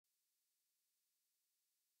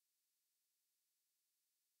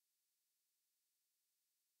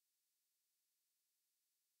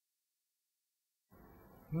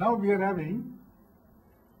Now we are having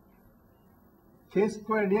k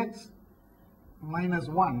squared x minus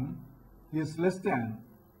 1 is less than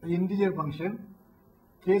the integer function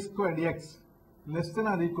k squared x less than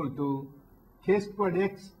or equal to k squared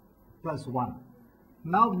x plus 1.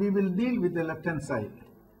 Now we will deal with the left hand side.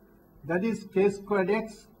 That is k squared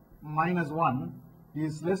x minus 1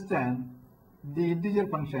 is less than the integer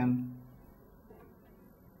function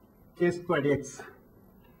k squared x.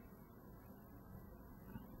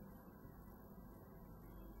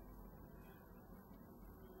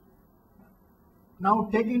 Now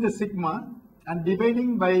taking the sigma and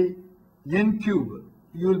dividing by n cube,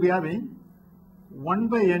 you will be having 1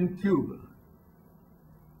 by n cube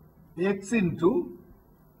x into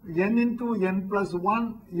n plus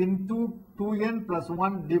 1 into 2n plus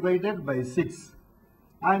 1 divided by 6.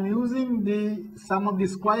 I am using the sum of the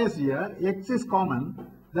squares here. X is common,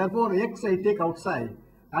 therefore x I take outside.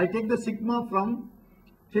 I take the sigma from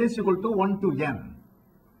k is equal to 1 to n,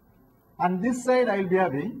 and this side I will be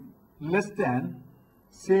having less than,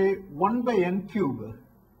 say, 1 by n cube,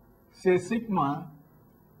 say sigma,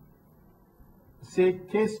 say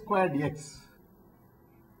k squared x,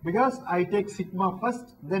 because I take sigma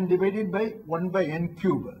first, then divided by 1 by n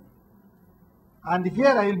cube. And here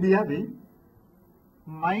I will be having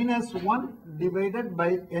minus 1 divided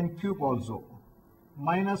by n cube also.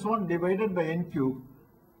 Minus 1 divided by n cube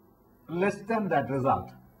less than that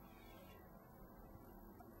result.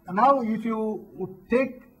 Now if you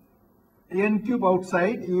take n cube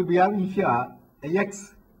outside, you will be having here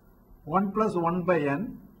x 1 plus 1 by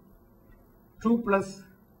n, 2 plus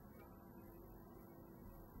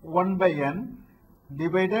 1 by n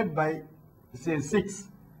divided by, say, 6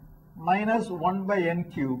 minus 1 by n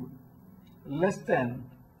cube less than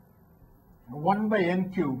 1 by n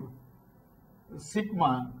cube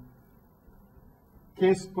sigma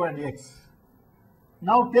k squared x.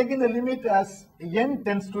 Now taking the limit as n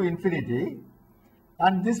tends to infinity,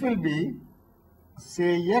 and this will be,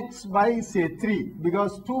 say, x by, say, 3,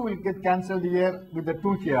 because 2 will get cancelled here with the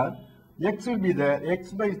 2 here. X will be there,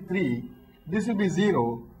 x by 3, this will be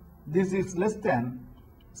 0, this is less than,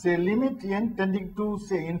 say, limit n tending to,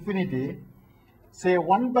 say, infinity, say,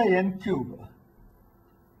 1 by n cube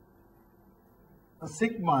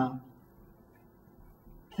sigma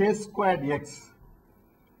k squared x.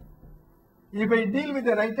 If I deal with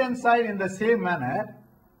the right hand side in the same manner,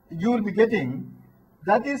 you will be getting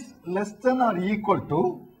that is less than or equal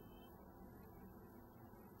to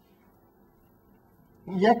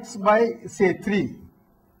x by, say, 3.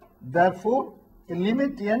 Therefore,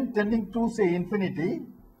 limit n tending to, say, infinity,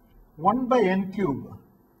 1 by n cube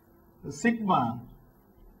sigma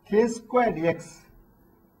k squared x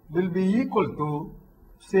will be equal to,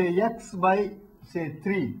 say, x by, say,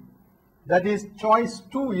 3. That is, choice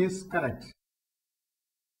 2 is correct.